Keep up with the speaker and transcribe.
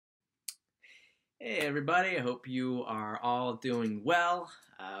Hey everybody, I hope you are all doing well.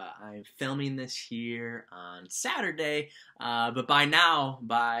 I'm filming this here on Saturday, but by now,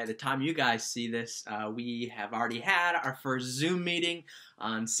 by the time you guys see this, we have already had our first Zoom meeting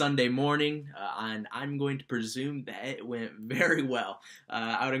on Sunday morning, and I'm going to presume that it went very well.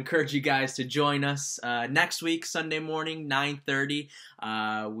 I would encourage you guys to join us next week, Sunday morning, 9:30.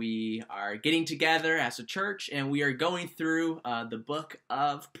 We are getting together as a church, and we are going through the book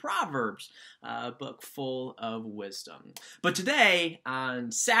of Proverbs. A book full of wisdom. But today,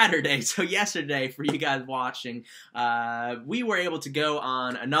 on Saturday, so yesterday for you guys watching, we were able to go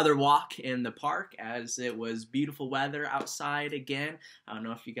on another walk in the park as it was beautiful weather outside again. I don't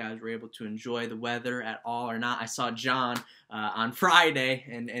know if you guys were able to enjoy the weather at all or not. I saw John on Friday,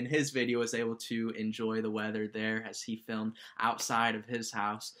 and his video was able to enjoy the weather there as he filmed outside of his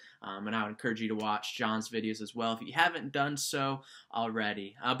house. And I would encourage you to watch John's videos as well if you haven't done so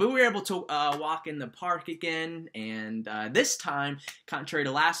already. But we were able to walk in the park again, and this time, contrary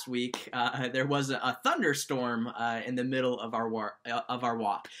to last week, there was a thunderstorm in the middle of our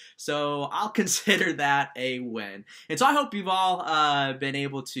walk. So I'll consider that a win. And so I hope you've all been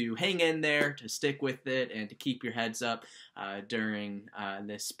able to hang in there, to stick with it, and to keep your heads up during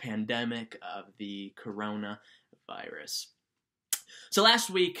this pandemic of the coronavirus. So last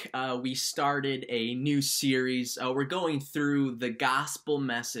week, we started a new series. We're going through the gospel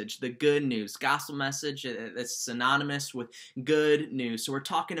message, the good news. Gospel message, that's synonymous with good news. So we're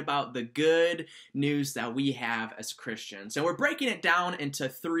talking about the good news that we have as Christians. And we're breaking it down into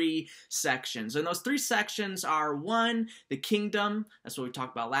three sections. And those three sections are: one, the kingdom. That's what we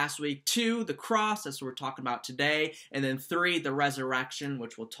talked about last week. Two, the cross. That's what we're talking about today. And then three, the resurrection,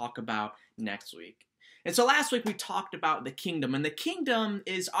 which we'll talk about next week. And so last week we talked about the kingdom, and the kingdom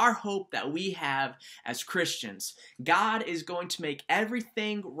is our hope that we have as Christians. God is going to make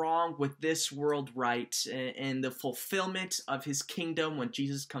everything wrong with this world right in the fulfillment of his kingdom when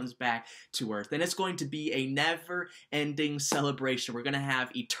Jesus comes back to earth. And it's going to be a never-ending celebration. We're going to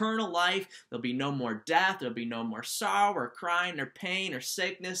have eternal life. There'll be no more death. There'll be no more sorrow or crying or pain or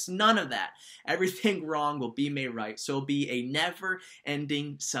sickness. None of that. Everything wrong will be made right. So it'll be a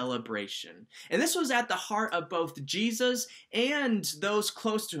never-ending celebration. And this was at the heart of both Jesus and those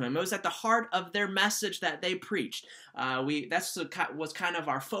close to him. It was at the heart of their message that they preached. That was kind of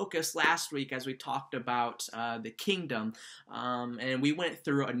our focus last week as we talked about the kingdom. And we went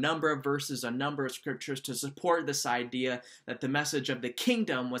through a number of verses, a number of scriptures to support this idea that the message of the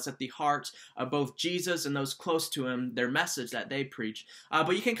kingdom was at the heart of both Jesus and those close to him, their message that they preached.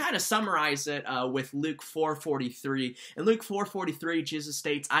 But you can kind of summarize it with Luke 4:43. In Luke 4:43, Jesus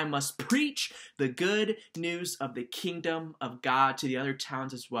states, "I must preach the good news of the kingdom of God to the other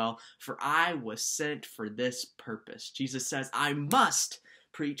towns as well, for I was sent for this purpose." Jesus says, I must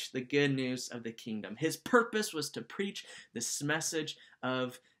preach the good news of the kingdom. His purpose was to preach this message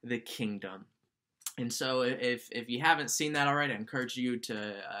of the kingdom. And so if you haven't seen that already, I encourage you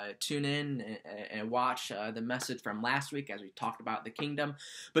to tune in and watch the message from last week as we talked about the kingdom.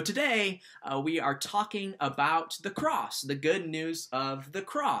 But today, we are talking about the cross, the good news of the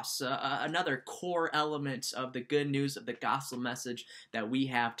cross, another core element of the good news of the gospel message that we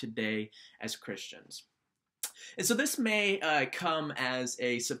have today as Christians. And so this may come as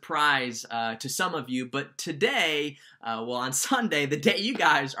a surprise to some of you, but today, on Sunday, the day you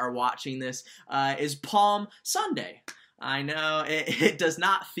guys are watching this, is Palm Sunday. I know it does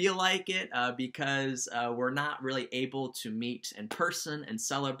not feel like it because we're not really able to meet in person and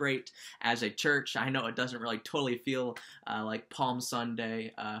celebrate as a church. I know it doesn't really totally feel like Palm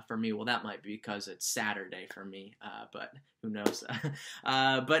Sunday for me. Well, that might be because it's Saturday for me, but who knows?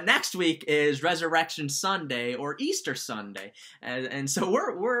 But next week is Resurrection Sunday or Easter Sunday, and so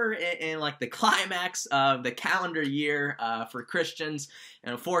we're in like the climax of the calendar year for Christians.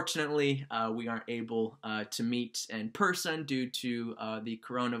 And unfortunately, we aren't able to meet in person due to the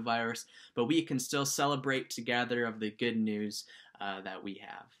coronavirus, but we can still celebrate together of the good news that we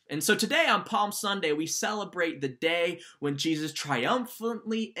have. And so today on Palm Sunday, we celebrate the day when Jesus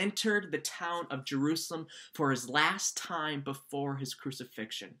triumphantly entered the town of Jerusalem for his last time before his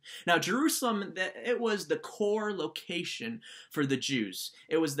crucifixion. Now, Jerusalem, it was the core location for the Jews.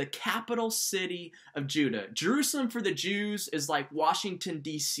 It was the capital city of Judah. Jerusalem for the Jews is like Washington,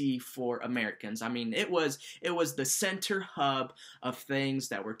 D.C. for Americans. I mean, it was the center hub of things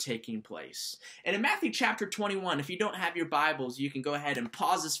that were taking place. And in Matthew chapter 21, if you don't have your Bibles, you can go ahead and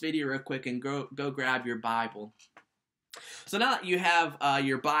pause this video real quick and go grab your Bible. So now that you have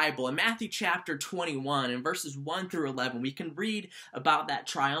your Bible, in Matthew chapter 21, in verses 1 through 11, we can read about that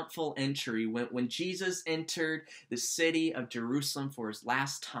triumphal entry when Jesus entered the city of Jerusalem for his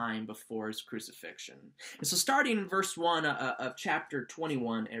last time before his crucifixion. And so starting in verse 1 of chapter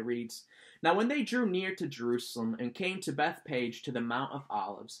 21, it reads, "Now when they drew near to Jerusalem and came to Bethphage to the Mount of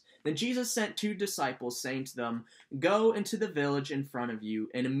Olives, then Jesus sent 2 disciples, saying to them, 'Go into the village in front of you,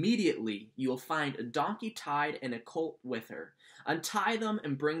 and immediately you will find a donkey tied and a colt with her. Untie them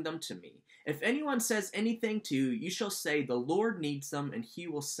and bring them to me. If anyone says anything to you, you shall say, the Lord needs them, and he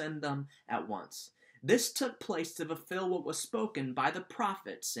will send them at once.' This took place to fulfill what was spoken by the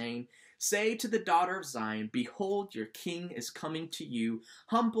prophet, saying, 'Say to the daughter of Zion, behold, your king is coming to you,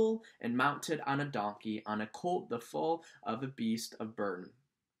 humble and mounted on a donkey, on a colt, the foal of a beast of burden.'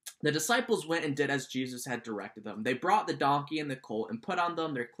 The disciples went and did as Jesus had directed them. They brought the donkey and the colt and put on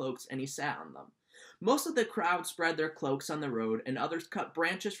them their cloaks, and he sat on them. Most of the crowd spread their cloaks on the road, and others cut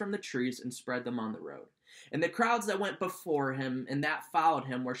branches from the trees and spread them on the road. And the crowds that went before him and that followed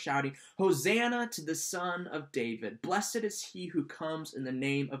him were shouting, 'Hosanna to the Son of David! Blessed is he who comes in the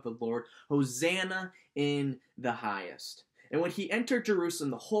name of the Lord! Hosanna in the highest!' And when he entered Jerusalem,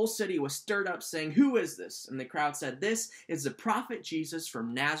 the whole city was stirred up, saying, 'Who is this?' And the crowd said, 'This is the prophet Jesus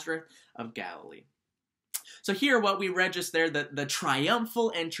from Nazareth of Galilee.'" So here, what we read just there, the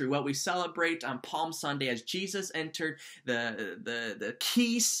triumphal entry, what we celebrate on Palm Sunday as Jesus entered the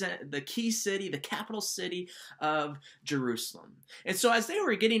key city, the capital city of Jerusalem. And so as they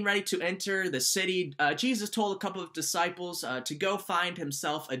were getting ready to enter the city, Jesus told a couple of disciples to go find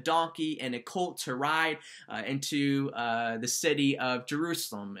himself a donkey and a colt to ride into the city of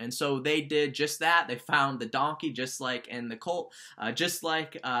Jerusalem. And so they did just that. They found the donkey and the colt, just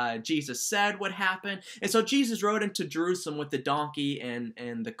like Jesus said would happen. And so Jesus rode into Jerusalem with the donkey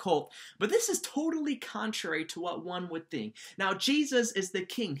and the colt. But this is totally contrary to what one would think. Now, Jesus is the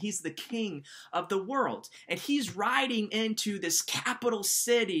king. He's the king of the world. And he's riding into this capital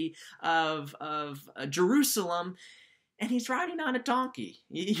city of Jerusalem, and he's riding on a donkey.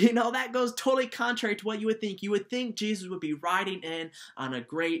 You know, that goes totally contrary to what you would think. You would think Jesus would be riding in on a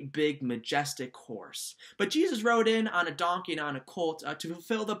great, big, majestic horse. But Jesus rode in on a donkey and on a colt to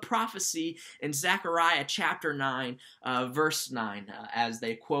fulfill the prophecy in Zechariah chapter 9, verse 9, as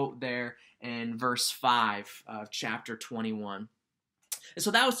they quote there in verse 5 of chapter 21. And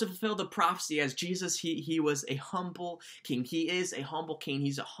so that was to fulfill the prophecy, as Jesus, he was a humble king. He is a humble king.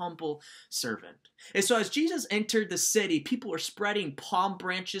 He's a humble servant. And so as Jesus entered the city, people were spreading palm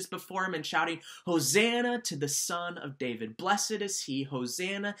branches before him and shouting, "Hosanna to the Son of David. Blessed is he.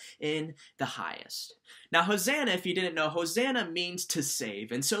 Hosanna in the highest." Now, Hosanna, if you didn't know, Hosanna means to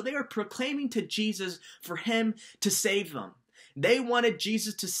save. And so they were proclaiming to Jesus for him to save them. They wanted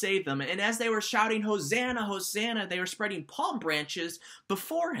Jesus to save them. And as they were shouting, "Hosanna, Hosanna," they were spreading palm branches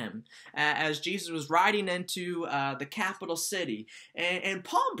before him as Jesus was riding into the capital city. And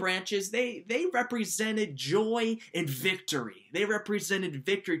palm branches, they represented joy and victory. They represented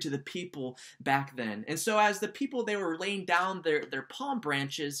victory to the people back then. And so as the people, they were laying down their palm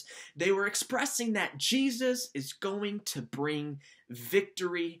branches, they were expressing that Jesus is going to bring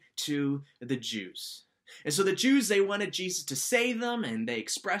victory to the Jews. And so the Jews, they wanted Jesus to save them, and they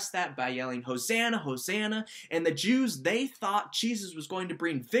expressed that by yelling, "Hosanna, Hosanna." And the Jews, they thought Jesus was going to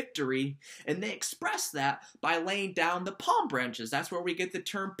bring victory, and they expressed that by laying down the palm branches. That's where we get the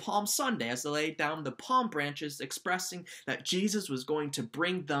term Palm Sunday, as they laid down the palm branches, expressing that Jesus was going to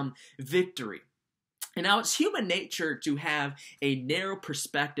bring them victory. And now it's human nature to have a narrow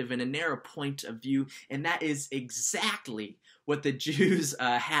perspective and a narrow point of view, and that is exactly what the Jews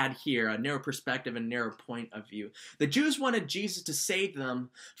had here, a narrow perspective and narrow point of view. The Jews wanted Jesus to save them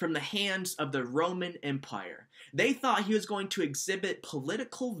from the hands of the Roman Empire. They thought he was going to exhibit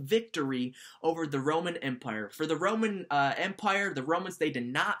political victory over the Roman Empire. For the Roman Empire, the Romans, they did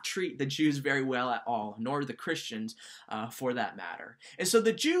not treat the Jews very well at all, nor the Christians for that matter. And so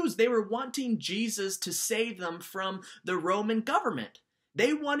the Jews, they were wanting Jesus to save them from the Roman government.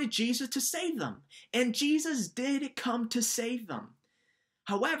 They wanted Jesus to save them, and Jesus did come to save them.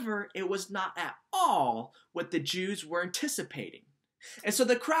 However, it was not at all what the Jews were anticipating. And so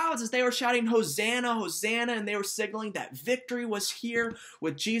the crowds, as they were shouting, "Hosanna, Hosanna," and they were signaling that victory was here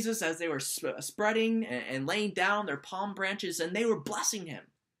with Jesus, as they were spreading and laying down their palm branches, and they were blessing him.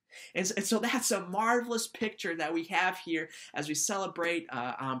 And so that's a marvelous picture that we have here as we celebrate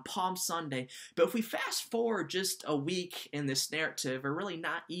on Palm Sunday. But if we fast forward just a week in this narrative, or really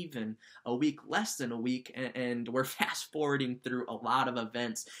not even a week, less than a week, and we're fast forwarding through a lot of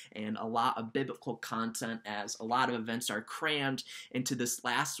events and a lot of biblical content, as a lot of events are crammed into this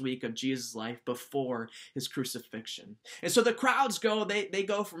last week of Jesus' life before his crucifixion. And so the crowds go, they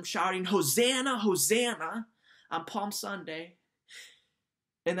go from shouting, "Hosanna, Hosanna," on Palm Sunday.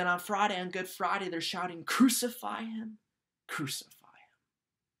 And then on Friday, on Good Friday, they're shouting, "Crucify him, crucify him."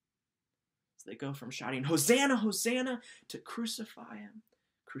 So they go from shouting, "Hosanna, Hosanna," to "Crucify him,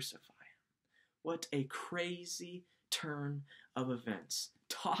 crucify him." What a crazy turn of events.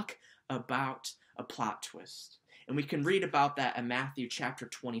 Talk about a plot twist. And we can read about that in Matthew chapter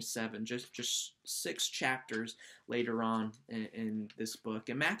 27, just 6 chapters later on in this book.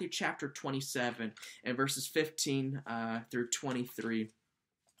 In Matthew chapter 27, and verses 15 through 23,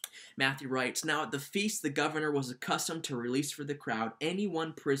 Matthew writes, "Now at the feast the governor was accustomed to release for the crowd any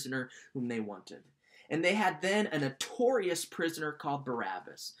one prisoner whom they wanted. And they had then a notorious prisoner called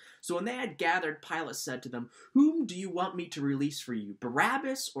Barabbas. So when they had gathered, Pilate said to them, 'Whom do you want me to release for you,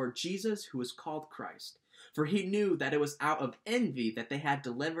 Barabbas or Jesus, who is called Christ?' For he knew that it was out of envy that they had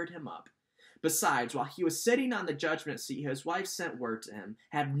delivered him up. Besides, while he was sitting on the judgment seat, his wife sent word to him,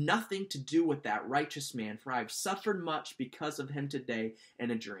 'Have nothing to do with that righteous man, for I have suffered much because of him today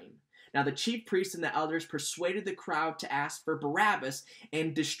in a dream.' Now the chief priests and the elders persuaded the crowd to ask for Barabbas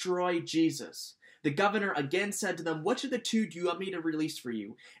and destroy Jesus. The governor again said to them, 'Which of the two do you want me to release for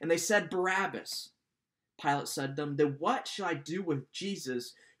you?' And they said, 'Barabbas.' Pilate said to them, 'Then what shall I do with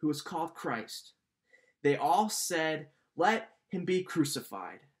Jesus, who is called Christ?' They all said, 'Let him be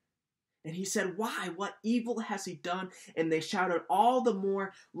crucified.' And he said, 'Why? What evil has he done?' And they shouted all the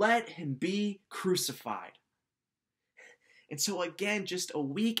more, 'Let him be crucified.'" And so again, just a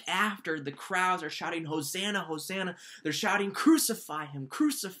week after the crowds are shouting, "Hosanna, Hosanna," they're shouting, "Crucify him,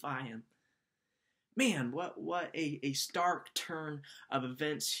 crucify him." Man, what a stark turn of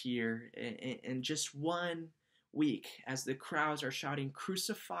events here in just 1 week, as the crowds are shouting,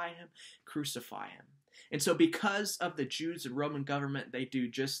 "Crucify him, crucify him." And so because of the Jews and Roman government, they do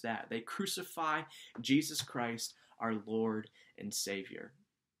just that. They crucify Jesus Christ, our Lord and Savior.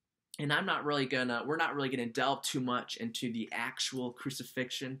 And we're not really gonna delve too much into the actual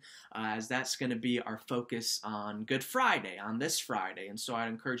crucifixion, as that's gonna be our focus on Good Friday, on this Friday. And so I'd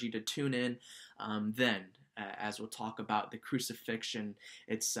encourage you to tune in then, as we'll talk about the crucifixion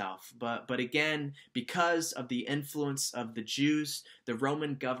itself. But again, because of the influence of the Jews, the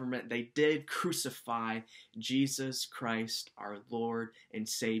Roman government, they did crucify Jesus Christ, our Lord and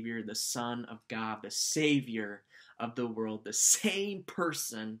Savior, the Son of God, the Savior of the world, the same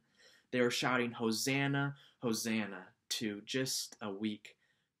person they were shouting, "Hosanna, Hosanna," to just a week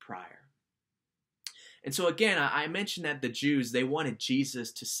prior. And so again, I mentioned that the Jews, they wanted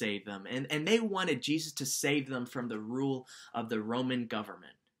Jesus to save them. And they wanted Jesus to save them from the rule of the Roman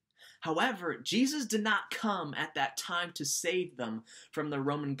government. However, Jesus did not come at that time to save them from the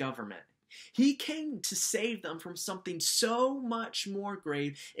Roman government. He came to save them from something so much more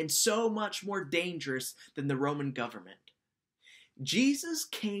grave and so much more dangerous than the Roman government. Jesus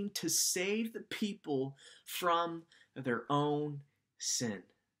came to save the people from their own sin.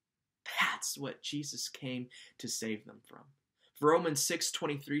 That's what Jesus came to save them from. Romans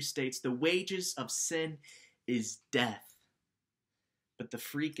 6:23 states, "The wages of sin is death, but the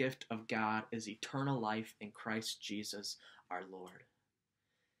free gift of God is eternal life in Christ Jesus our Lord."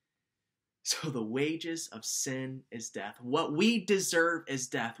 So the wages of sin is death. What we deserve is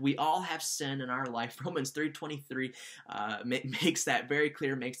death. We all have sin in our life. Romans 3:23 makes that very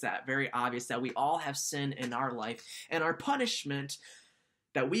clear, makes that very obvious, that we all have sin in our life. And our punishment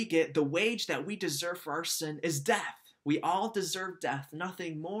that we get, the wage that we deserve for our sin, is death. We all deserve death,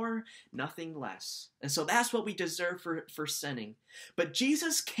 nothing more, nothing less. And so that's what we deserve for sinning. But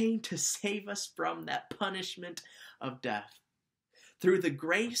Jesus came to save us from that punishment of death. Through the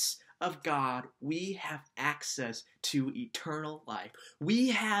grace of God, we have access to eternal life. We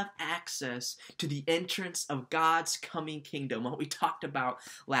have access to the entrance of God's coming kingdom, what we talked about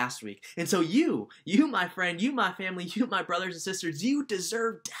last week. And so you my friend, you my family, you my brothers and sisters, you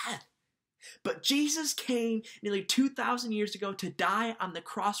deserve death. But Jesus came nearly 2,000 years ago to die on the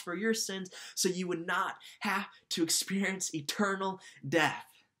cross for your sins, so you would not have to experience eternal death,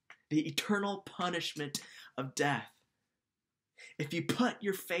 the eternal punishment of death. If you put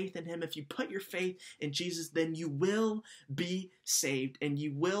your faith in him, if you put your faith in Jesus, then you will be saved and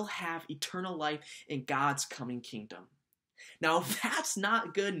you will have eternal life in God's coming kingdom. Now, if that's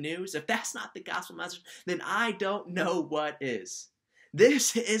not good news, if that's not the gospel message, then I don't know what is.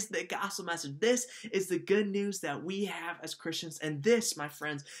 This is the gospel message. This is the good news that we have as Christians. And this, my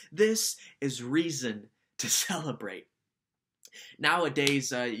friends, this is reason to celebrate.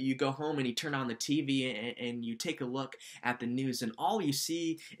 Nowadays, you go home and you turn on the TV and you take a look at the news, and all you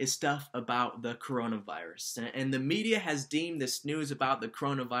see is stuff about the coronavirus. And the media has deemed this news about the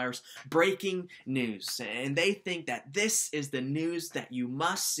coronavirus breaking news. And they think that this is the news that you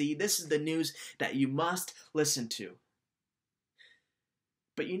must see. This is the news that you must listen to.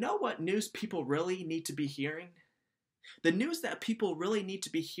 But you know what news people really need to be hearing? The news that people really need to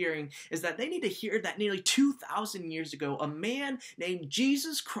be hearing is that they need to hear that nearly 2,000 years ago, a man named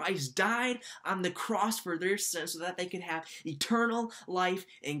Jesus Christ died on the cross for their sins so that they could have eternal life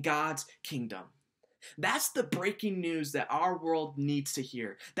in God's kingdom. That's the breaking news that our world needs to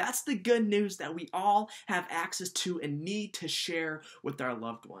hear. That's the good news that we all have access to and need to share with our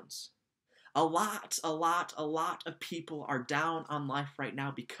loved ones. A lot of people are down on life right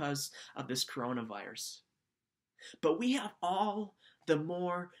now because of this coronavirus. But we have all the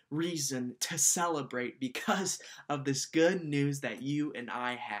more reason to celebrate because of this good news that you and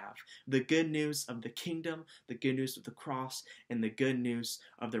I have. The good news of the kingdom, the good news of the cross, and the good news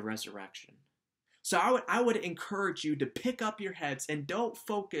of the resurrection. So I would encourage you to pick up your heads and don't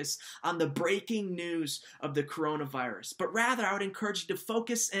focus on the breaking news of the coronavirus, but rather I would encourage you to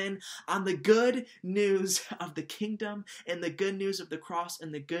focus in on the good news of the kingdom and the good news of the cross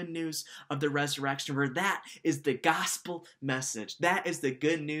and the good news of the resurrection, where that is the gospel message. That is the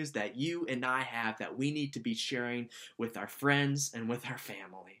good news that you and I have that we need to be sharing with our friends and with our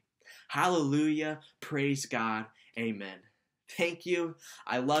family. Hallelujah. Praise God. Amen. Thank you.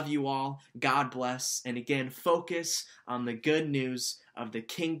 I love you all. God bless. And again, focus on the good news of the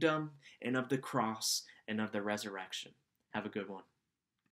kingdom and of the cross and of the resurrection. Have a good one.